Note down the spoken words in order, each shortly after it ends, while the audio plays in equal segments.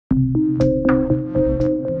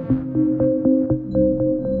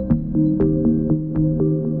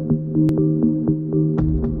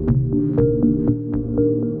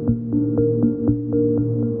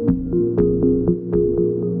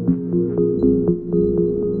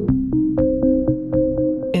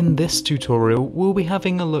this tutorial, we'll be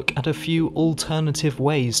having a look at a few alternative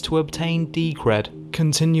ways to obtain Decred.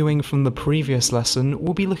 Continuing from the previous lesson,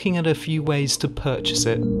 we'll be looking at a few ways to purchase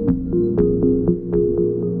it.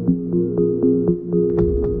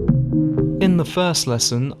 In the first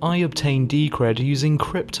lesson, I obtained Decred using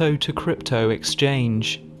crypto-to-crypto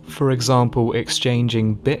exchange. For example,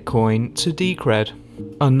 exchanging Bitcoin to Decred.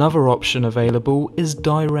 Another option available is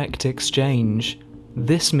direct exchange.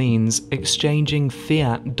 This means exchanging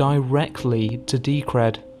fiat directly to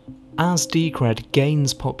Decred. As Decred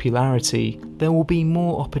gains popularity, there will be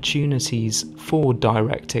more opportunities for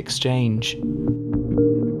direct exchange.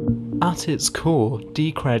 At its core,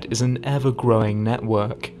 Decred is an ever-growing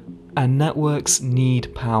network, and networks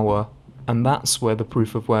need power, and that's where the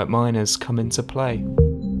proof-of-work miners come into play.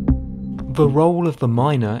 The role of the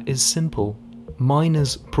miner is simple.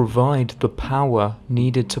 Miners provide the power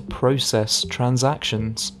needed to process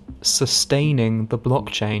transactions, sustaining the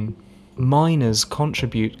blockchain. Miners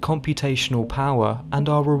contribute computational power and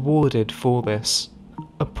are rewarded for this.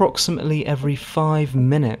 Approximately every 5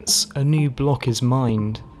 minutes, a new block is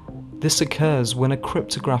mined. This occurs when a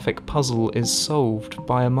cryptographic puzzle is solved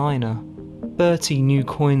by a miner. 30 new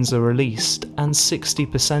coins are released, and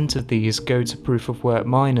 60% of these go to proof-of-work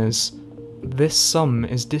miners. This sum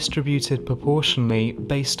is distributed proportionally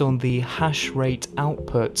based on the hash rate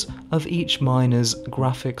output of each miner's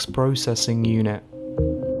graphics processing unit.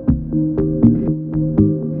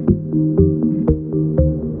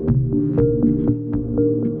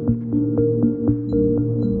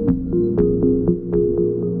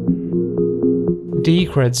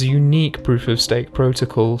 Decred's unique proof-of-stake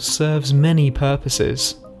protocol serves many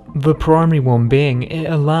purposes. The primary one being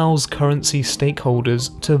it allows currency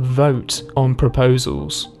stakeholders to vote on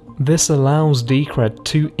proposals. This allows Decred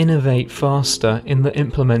to innovate faster in the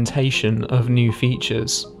implementation of new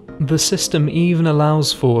features. The system even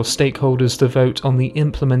allows for stakeholders to vote on the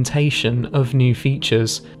implementation of new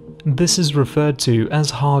features. This is referred to as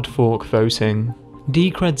hard fork voting.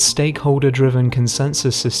 Decred's stakeholder-driven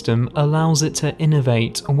consensus system allows it to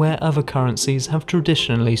innovate where other currencies have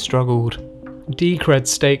traditionally struggled. Decred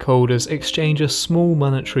stakeholders exchange a small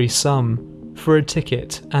monetary sum for a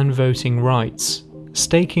ticket and voting rights.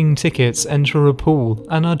 Staking tickets enter a pool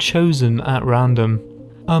and are chosen at random.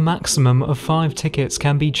 A maximum of 5 tickets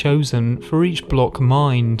can be chosen for each block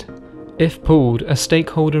mined. If pooled, a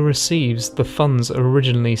stakeholder receives the funds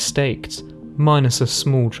originally staked, minus a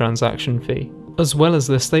small transaction fee. As well as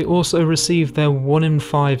this, they also receive their 1 in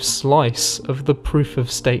 5 slice of the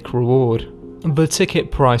proof-of-stake reward. The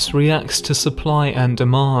ticket price reacts to supply and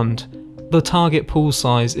demand. The target pool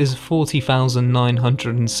size is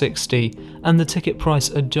 40,960, and the ticket price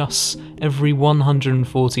adjusts every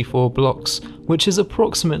 144 blocks, which is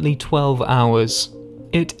approximately 12 hours.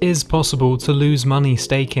 It is possible to lose money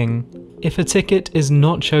staking. If a ticket is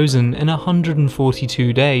not chosen in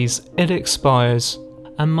 142 days, it expires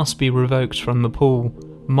and must be revoked from the pool,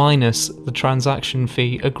 minus the transaction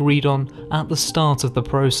fee agreed on at the start of the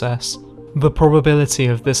process. The probability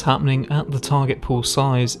of this happening at the target pool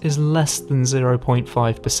size is less than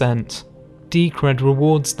 0.5%. Decred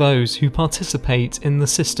rewards those who participate in the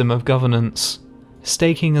system of governance.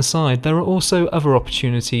 Staking aside, there are also other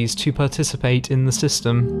opportunities to participate in the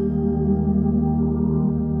system.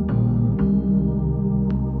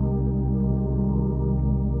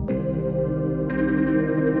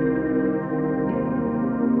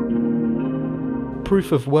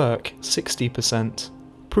 Proof of work 60%.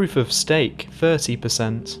 Proof of stake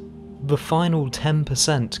 30%. The final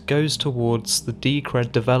 10% goes towards the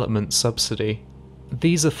Decred development subsidy.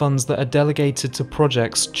 These are funds that are delegated to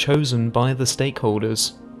projects chosen by the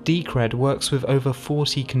stakeholders. Decred works with over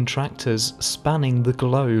 40 contractors spanning the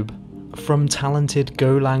globe. From talented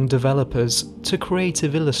Golang developers to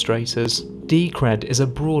creative illustrators, Decred is a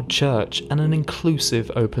broad church and an inclusive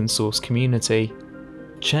open source community.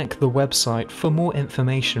 Check the website for more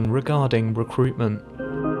information regarding recruitment.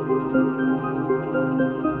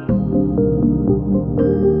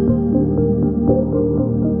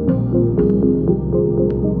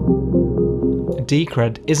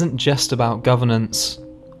 Decred isn't just about governance.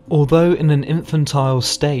 Although in an infantile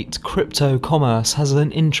state, crypto commerce has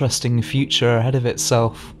an interesting future ahead of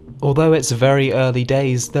itself. Although it's very early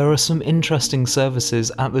days, there are some interesting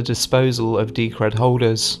services at the disposal of Decred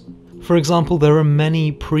holders. For example, there are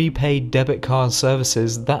many prepaid debit card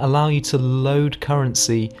services that allow you to load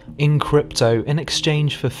currency in crypto in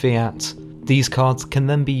exchange for fiat. These cards can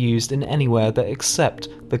then be used in anywhere that accept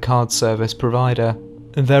the card service provider.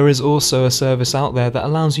 There is also a service out there that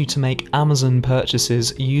allows you to make Amazon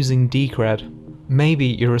purchases using Decred. Maybe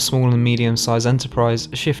you're a small and medium-sized enterprise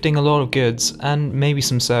shifting a lot of goods and maybe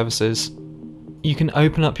some services. You can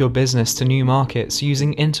open up your business to new markets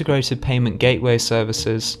using integrated payment gateway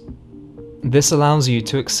services. This allows you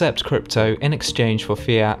to accept crypto in exchange for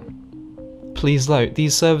fiat. Please note,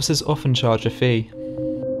 these services often charge a fee.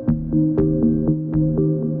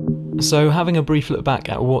 So, having a brief look back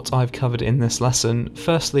at what I've covered in this lesson,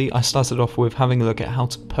 firstly I started off with having a look at how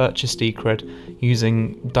to purchase Decred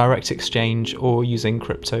using direct exchange or using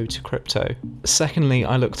crypto to crypto. Secondly,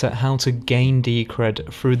 I looked at how to gain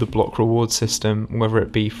Decred through the block reward system, whether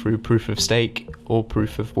it be through proof of stake or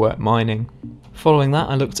proof of work mining. Following that,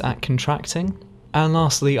 I looked at contracting, and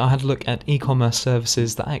lastly I had a look at e-commerce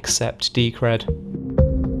services that accept Decred.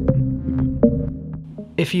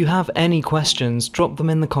 If you have any questions, drop them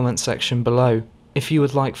in the comments section below. If you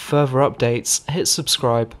would like further updates, hit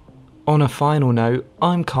subscribe. On a final note,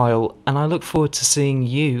 I'm Kyle, and I look forward to seeing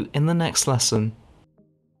you in the next lesson.